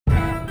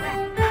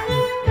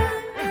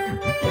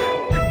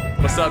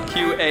What's up,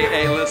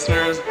 QAA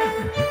listeners?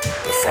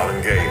 The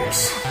fun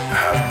games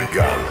have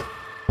begun.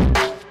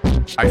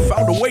 I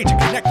found a way to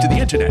connect to the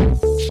internet.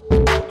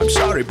 I'm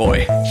sorry,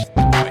 boy.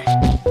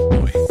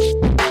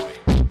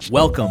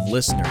 Welcome,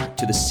 listener,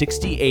 to the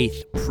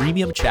 68th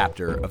premium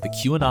chapter of the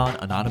QAnon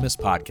Anonymous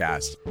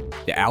podcast,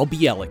 the Al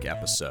Bielek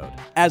episode.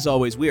 As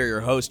always, we are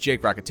your hosts,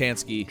 Jake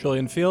Rakitansky,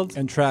 Julian Fields,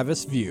 and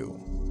Travis View.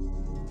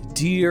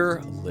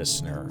 Dear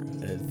listener,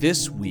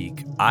 this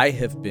week I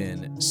have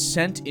been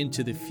sent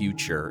into the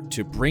future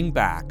to bring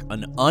back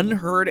an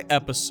unheard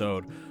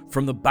episode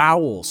from the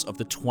bowels of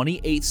the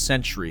 28th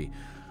century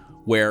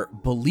where,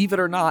 believe it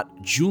or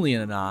not,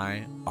 Julian and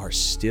I are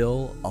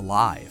still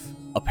alive.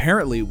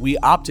 Apparently, we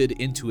opted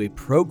into a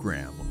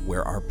program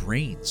where our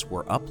brains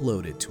were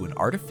uploaded to an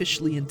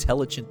artificially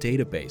intelligent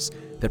database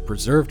that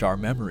preserved our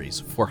memories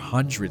for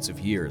hundreds of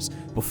years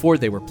before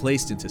they were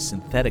placed into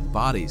synthetic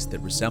bodies that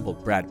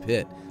resembled Brad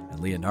Pitt and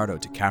Leonardo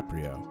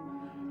DiCaprio.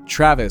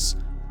 Travis,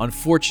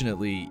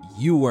 unfortunately,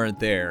 you weren't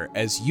there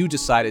as you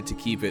decided to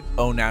keep it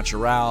au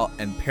naturel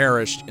and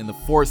perished in the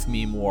fourth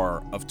meme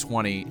war of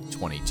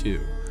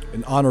 2022.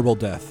 An honorable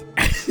death.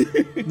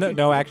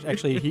 No,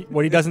 actually,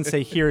 what he doesn't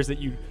say here is that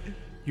you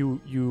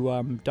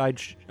died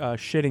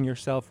shitting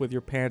yourself with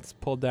your pants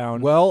pulled down.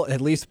 Well,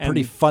 at least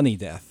pretty funny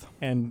death.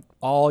 And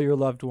all your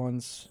loved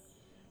ones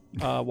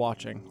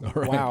watching.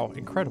 Right. Wow,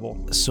 incredible.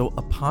 So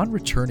upon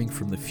returning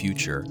from the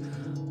future,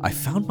 I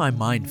found my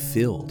mind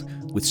filled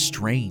with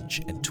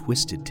strange and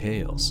twisted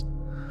tales.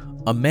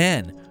 A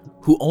man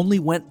who only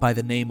went by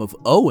the name of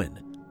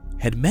Owen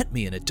had met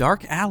me in a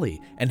dark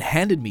alley and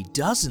handed me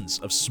dozens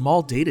of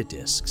small data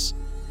discs.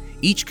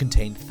 Each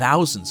contained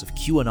thousands of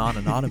QAnon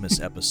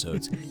Anonymous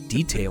episodes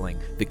detailing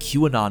the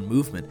QAnon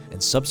movement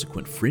and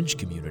subsequent fringe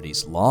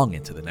communities long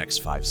into the next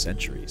 5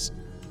 centuries.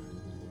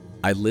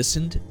 I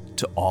listened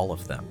to all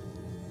of them.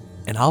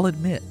 And I'll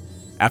admit,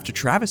 after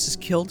Travis is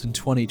killed in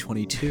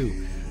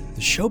 2022,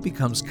 the show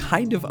becomes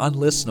kind of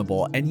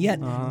unlistenable and yet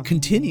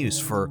continues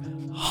for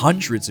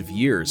hundreds of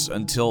years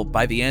until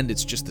by the end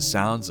it's just the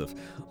sounds of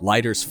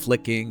lighters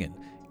flicking and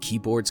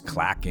keyboards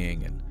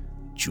clacking and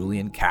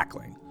Julian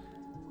cackling.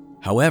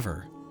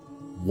 However,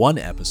 one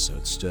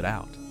episode stood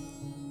out.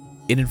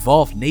 It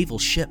involved naval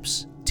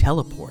ships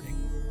teleporting,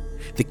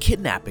 the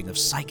kidnapping of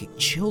psychic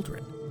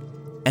children,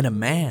 and a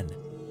man,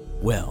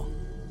 well,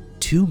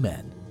 2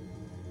 men,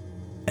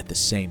 at the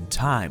same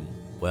time,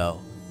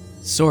 well,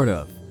 sort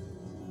of,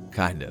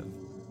 kind of,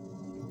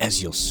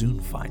 as you'll soon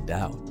find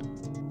out.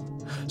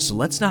 So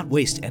let's not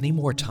waste any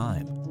more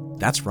time.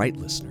 That's right,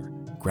 listener.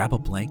 Grab a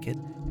blanket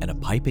and a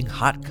piping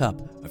hot cup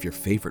of your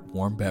favorite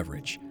warm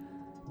beverage.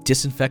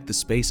 Disinfect the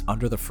space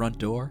under the front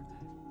door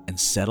and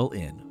settle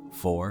in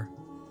for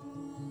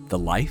the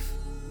life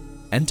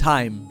and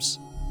times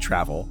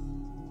travel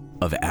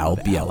of Al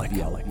Bielek.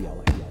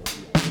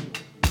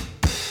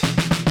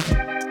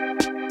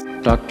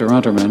 Dr.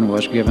 Unterman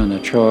was given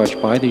a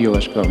charge by the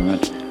U.S.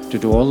 government to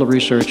do all the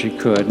research he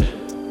could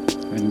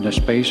in the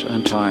space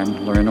and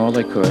time, learn all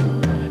they could,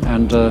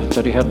 and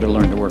that he had to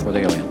learn to work with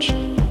aliens.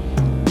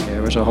 He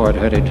was a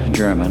hard-headed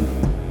German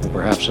who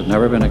perhaps had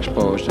never been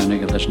exposed to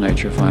anything of this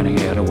nature, finding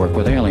he had to work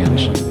with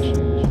aliens.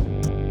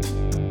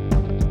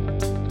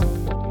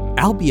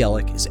 Al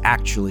Bielek is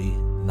actually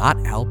not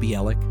Al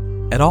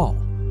Bielek at all.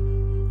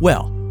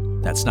 Well,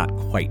 that's not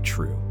quite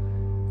true.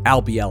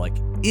 Al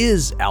Bielek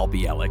is Al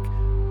Bielek,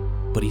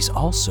 but he's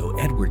also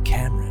Edward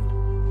Cameron.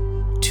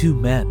 2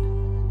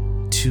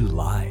 men, 2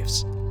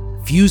 lives,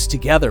 fused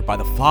together by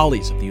the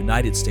follies of the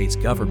United States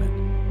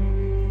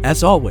government.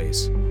 As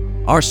always,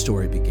 our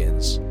story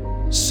begins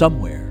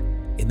somewhere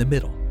in the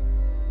middle.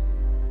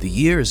 The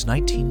year is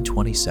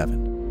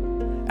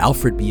 1927.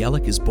 Alfred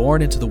Bielek is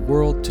born into the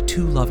world to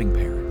 2 loving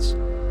parents.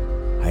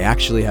 I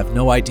actually have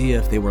no idea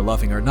if they were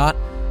loving or not,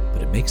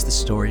 but it makes the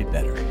story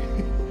better.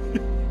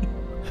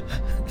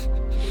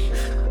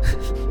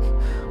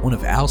 One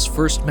of Al's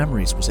first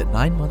memories was at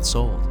 9 months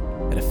old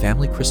at a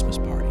family Christmas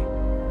party.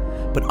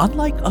 But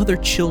unlike other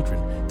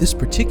children, this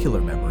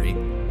particular memory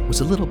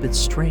was a little bit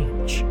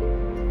strange.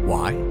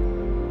 Why?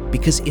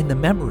 Because in the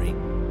memory,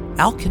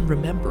 Al can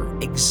remember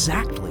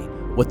exactly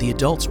what the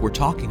adults were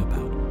talking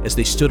about as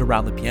they stood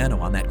around the piano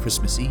on that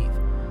Christmas Eve.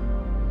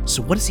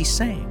 So what is he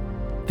saying?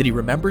 That he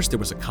remembers there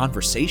was a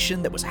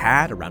conversation that was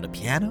had around a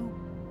piano?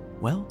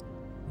 Well,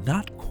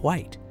 not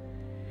quite.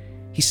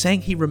 He's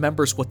saying he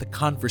remembers what the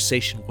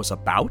conversation was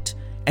about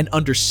and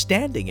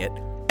understanding it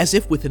as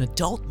if with an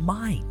adult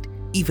mind,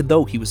 even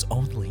though he was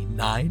only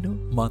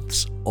 9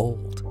 months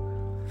old.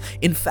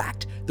 In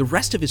fact, the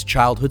rest of his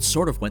childhood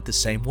sort of went the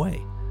same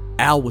way.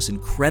 Al was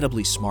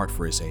incredibly smart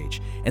for his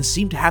age and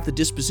seemed to have the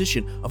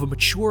disposition of a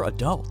mature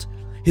adult.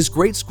 His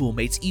grade school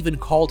mates even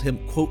called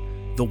him, quote,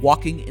 the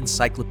walking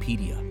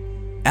encyclopedia.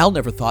 Al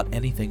never thought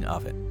anything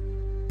of it.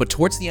 But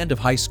towards the end of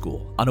high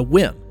school, on a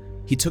whim,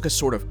 he took a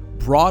sort of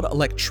broad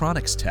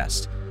electronics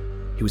test.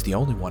 He was the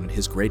only one in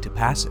his grade to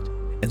pass it,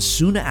 and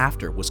soon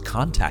after was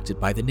contacted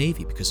by the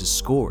Navy because his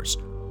scores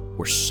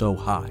were so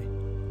high.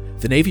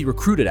 The Navy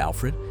recruited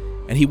Alfred,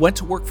 and he went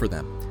to work for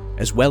them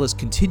as well as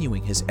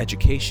continuing his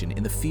education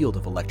in the field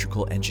of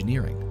electrical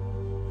engineering.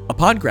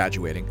 Upon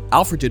graduating,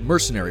 Alfred did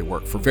mercenary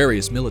work for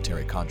various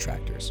military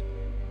contractors.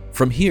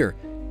 From here,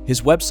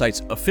 his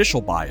website's official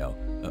bio,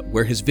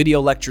 where his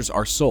video lectures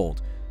are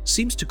sold,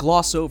 seems to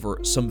gloss over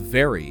some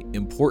very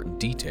important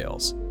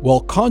details. While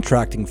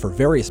contracting for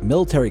various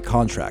military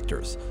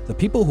contractors, the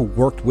people who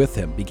worked with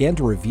him began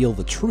to reveal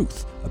the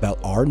truth about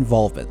our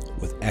involvement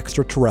with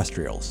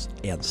extraterrestrials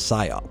and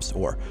PSYOPs,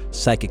 or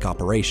psychic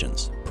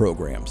operations,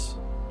 programs.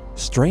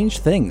 Strange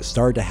things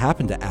started to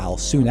happen to Al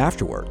soon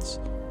afterwards.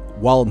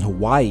 While in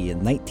Hawaii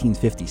in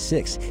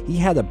 1956, he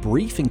had a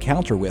brief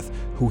encounter with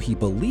who he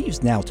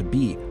believes now to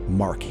be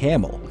Mark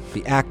Hamill,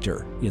 the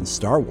actor in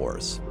Star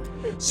Wars.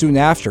 Soon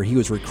after, he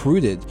was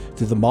recruited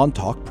to the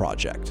Montauk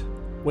Project.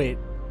 Wait.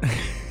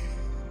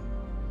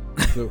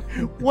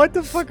 What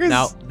the fuck is...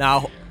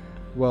 Now,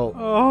 hold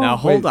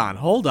on.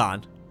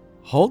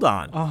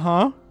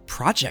 Uh-huh.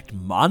 Project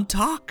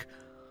Montauk?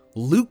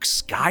 Luke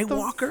Skywalker?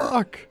 What the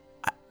fuck?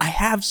 I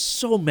have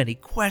so many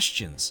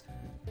questions.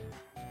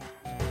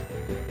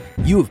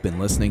 You have been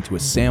listening to a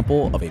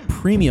sample of a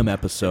premium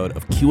episode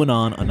of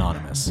QAnon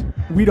Anonymous.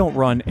 We don't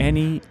run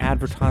any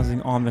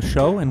advertising on the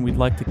show, and we'd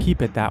like to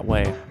keep it that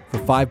way. For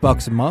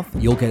 $5 a month,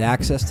 you'll get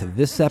access to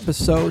this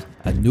episode,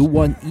 a new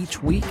one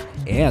each week,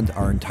 and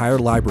our entire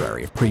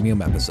library of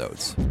premium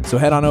episodes. So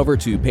head on over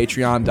to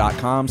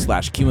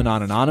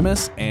patreon.com/QAnon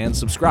Anonymous and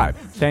subscribe.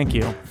 Thank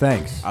you.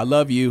 Thanks. I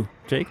love you.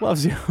 Jake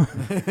loves you.